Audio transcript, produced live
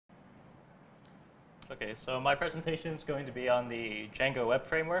Okay, so my presentation is going to be on the Django web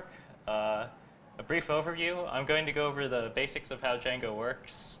framework. A brief overview. I'm going to go over the basics of how Django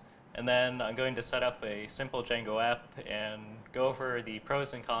works, and then I'm going to set up a simple Django app and go over the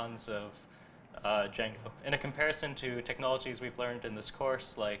pros and cons of Django in a comparison to technologies we've learned in this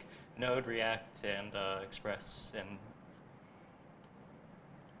course like Node, React, and Express.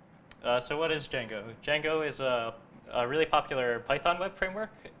 So what is Django? Django is a really popular Python web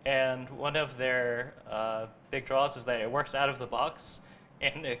framework, and one of their big draws is that it works out of the box,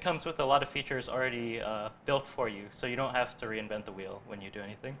 and it comes with a lot of features already built for you, so you don't have to reinvent the wheel when you do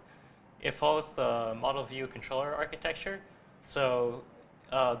anything. It follows the model view controller architecture, so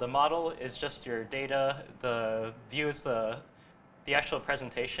the model is just your data, the view is the actual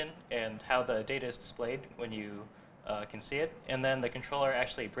presentation and how the data is displayed when you can see it, and then the controller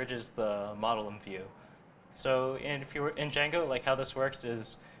actually bridges the model and view. So if you're in Django, like how this works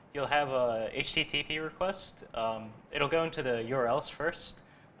is you'll have a HTTP request. It'll go into the URLs first.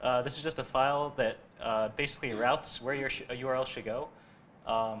 This is just a file that basically routes where your URL should go.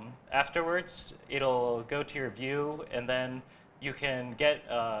 Afterwards, it'll go to your view, and then you can get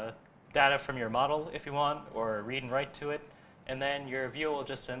data from your model if you want, or read and write to it. And then your view will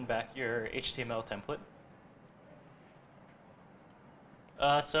just send back your HTML template.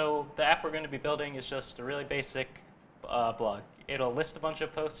 So the app we're going to be building is just a really basic blog. It'll list a bunch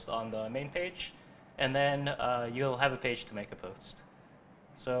of posts on the main page, and then you'll have a page to make a post.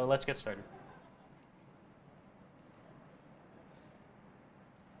 So let's get started.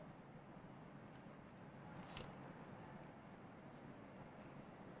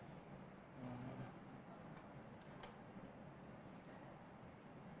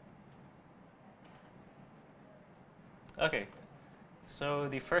 Okay. So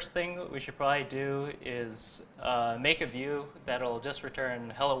the first thing we should probably do is make a view that'll just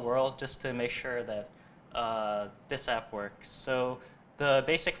return hello world just to make sure that this app works. So the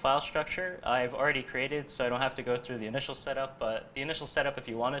basic file structure I've already created, so I don't have to go through the initial setup, but the initial setup, if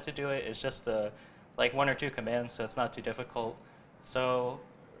you wanted to do it, is just like 1 or 2 commands, so it's not too difficult. So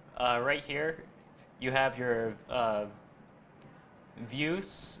right here, you have your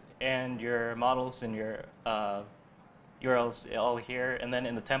views and your models and your URLs all here, and then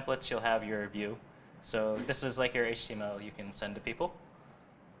in the templates you'll have your view. So this is like your HTML you can send to people.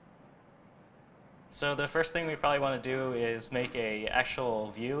 So the first thing we probably want to do is make a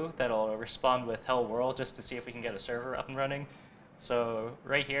actual view that'll respond with hello world just to see if we can get a server up and running. So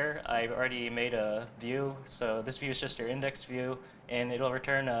right here I've already made a view. So this view is just your index view, and it'll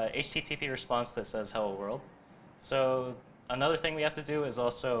return a HTTP response that says hello world. So another thing we have to do is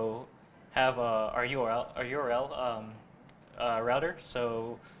also have our URL router.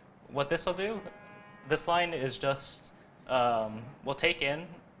 So what this will do, this line is just, we'll take in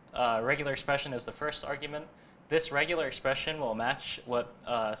regular expression as the first argument. This regular expression will match what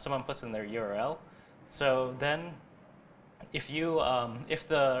someone puts in their URL. So then if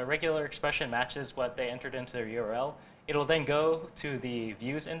the regular expression matches what they entered into their URL, it'll then go to the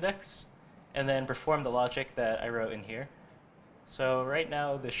views index and then perform the logic that I wrote in here. So right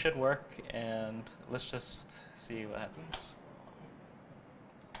now this should work, and let's just see what happens.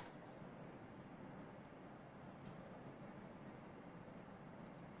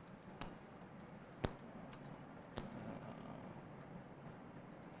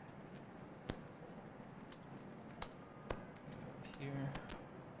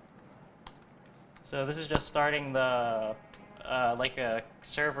 So this is just starting the like a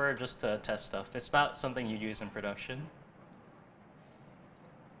server just to test stuff. It's not something you use in production.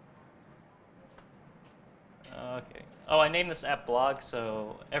 Okay. Oh, I named this app blog,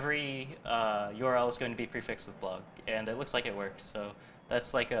 so every URL is going to be prefixed with blog, and it looks like it works. So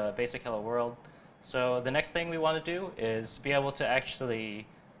that's like a basic hello world. So the next thing we want to do is be able to actually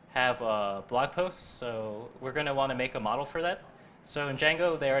have blog posts. So we're going to want to make a model for that. So in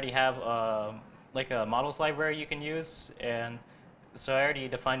Django, they already have like a models library you can use, and so I already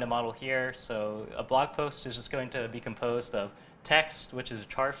defined a model here. So a blog post is just going to be composed of text, which is a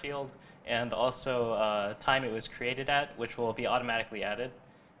char field, and also time it was created at, which will be automatically added.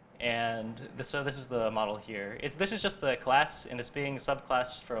 And so this is the model here. This is just a class, and it's being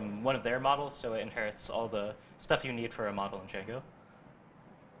subclassed from one of their models, so it inherits all the stuff you need for a model in Django.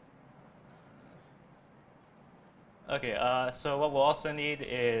 Okay, so what we'll also need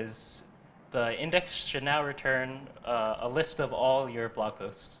is the index should now return a list of all your blog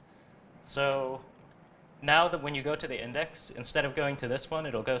posts. So now that when you go to the index, instead of going to this one,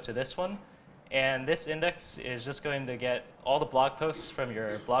 it'll go to this one. And this index is just going to get all the blog posts from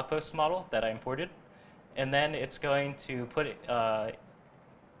your blog post model that I imported. And then it's going to put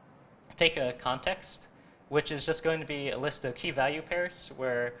take a context, which is just going to be a list of key value pairs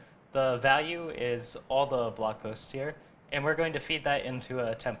where the value is all the blog posts here, and we're going to feed that into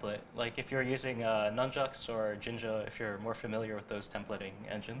a template. Like if you're using Nunjux or Jinja, if you're more familiar with those templating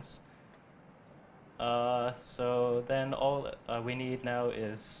engines. So then all we need now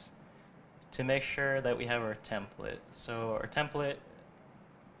is to make sure that we have our template. So our template,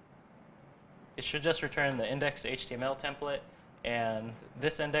 it should just return the index HTML template, and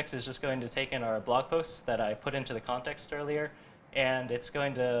this index is just going to take in our blog posts that I put into the context earlier, and it's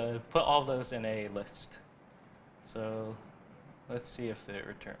going to put all those in a list. So let's see if it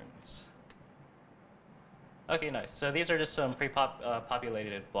returns. Okay, nice. So these are just some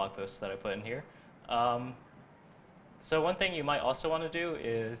pre-populated blog posts that I put in here. So one thing you might also want to do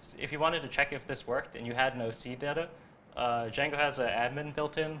is, if you wanted to check if this worked and you had no seed data, Django has an admin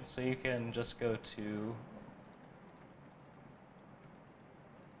built in, so you can just go to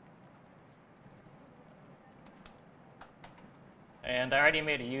and I already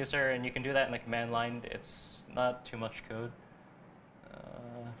made a user, and you can do that in the command line. It's not too much code.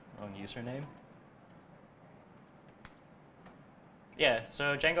 Wrong username. Yeah,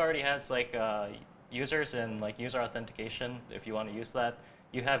 so Django already has like users and like user authentication if you want to use that.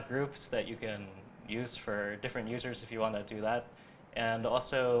 You have groups that you can use for different users if you want to do that. And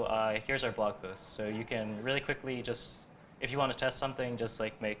also, here's our blog post. So you can really quickly just, if you want to test something, just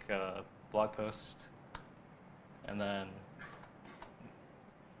like make a blog post, and then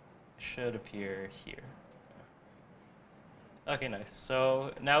it should appear here. Okay, nice.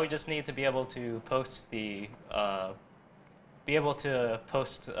 So now we just need to be able to post the blog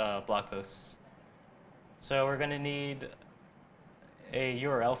posts. So we're going to need a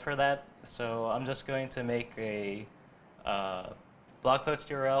URL for that. So I'm just going to make a blog post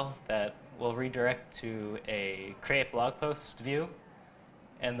URL that will redirect to a create blog post view.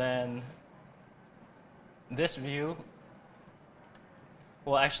 And then this view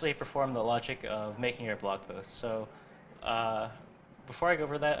will actually perform the logic of making your blog post. So before I go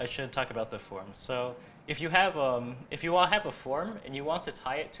over that, I should talk about the forms. So if you have a form and you want to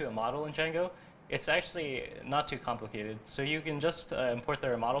tie it to a model in Django, it's actually not too complicated. So you can just import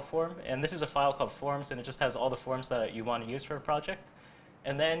their model form, and this is a file called forms, and it just has all the forms that you want to use for a project.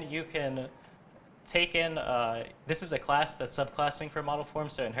 And then you can take in, this is a class that's subclassing for model form,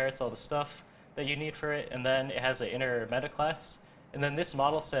 so it inherits all the stuff that you need for it, and then it has an inner meta class. And then this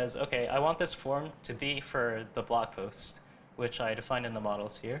model says, okay, I want this form to be for the blog post, which I defined in the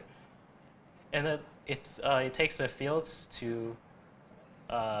models here. And then it takes the fields to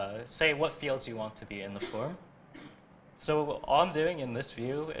say what fields you want to be in the form. So all I'm doing in this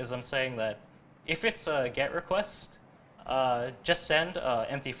view is I'm saying that if it's a GET request, just send an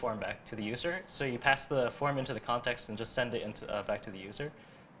empty form back to the user. So you pass the form into the context and just send it into, back to the user.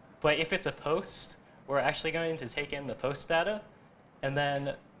 But if it's a post, we're actually going to take in the post data, and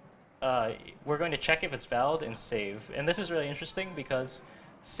then we're going to check if it's valid and save. And this is really interesting because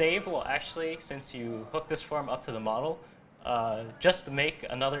save will actually, since you hook this form up to the model, just make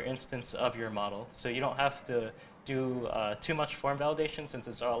another instance of your model. So you don't have to do too much form validation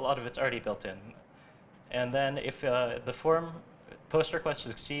since a lot of it's already built in. And then if the form post request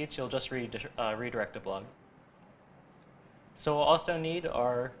succeeds, you'll just redirect a blog. So we'll also need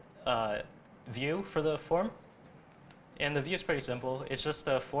our view for the form. And the view is pretty simple. It's just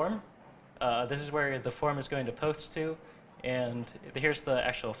a form. This is where the form is going to post to. And here's the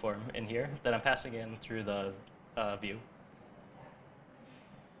actual form in here that I'm passing in through the view.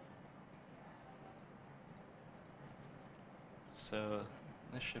 So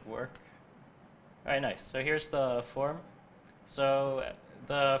this should work. All right, nice. So here's the form. So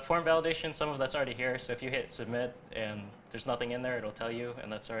the form validation, some of that's already here. So if you hit submit and there's nothing in there, it'll tell you,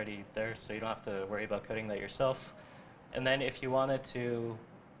 and that's already there. So you don't have to worry about coding that yourself. And then if you wanted to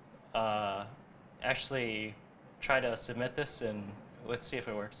actually try to submit this, and let's see if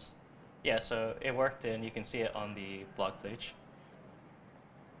it works. Yeah, so it worked, and you can see it on the blog page.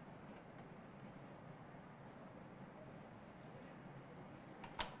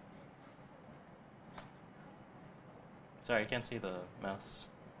 Sorry, I can't see the mouse.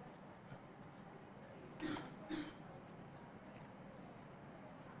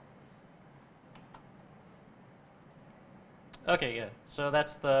 Okay, yeah, so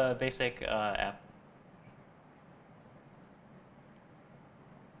that's the basic app.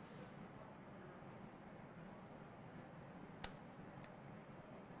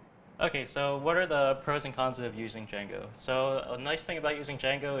 Okay, so what are the pros and cons of using Django? So a nice thing about using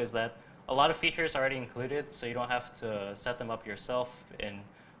Django is that a lot of features are already included, so you don't have to set them up yourself. And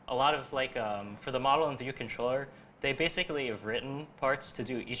a lot of, like, for the model and view controller, they basically have written parts to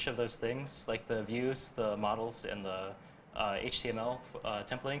do each of those things, like the views, the models, and the HTML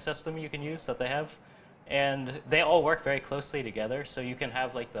templating system you can use that they have. And they all work very closely together, so you can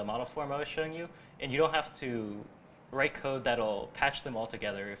have like the model form I was showing you, and you don't have to write code that'll patch them all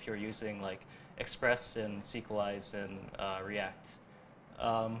together if you're using like Express and Sequelize and React.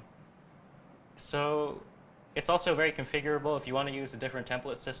 Um, so it's also very configurable. If you want to use a different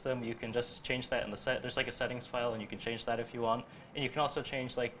template system, you can just change that in the set. There's like a settings file, and you can change that if you want. And you can also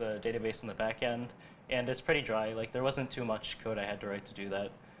change like the database in the back end. And it's pretty dry. Like there wasn't too much code I had to write to do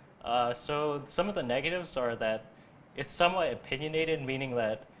that. So some of the negatives are that it's somewhat opinionated, meaning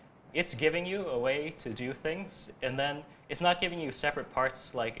that it's giving you a way to do things, and then it's not giving you separate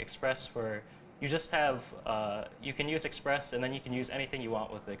parts like Express, where you just have, you can use Express, and then you can use anything you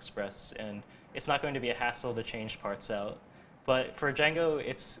want with Express, and it's not going to be a hassle to change parts out. But for Django,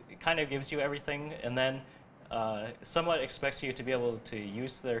 it kind of gives you everything, and then somewhat expects you to be able to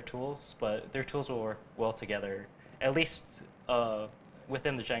use their tools, but their tools will work well together, at least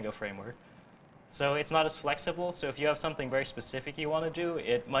within the Django framework. So it's not as flexible, so if you have something very specific you want to do,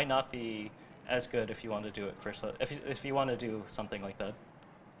 it might not be as good if you want to do it first, if you want to do something like that.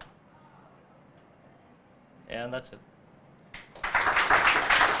 And that's it.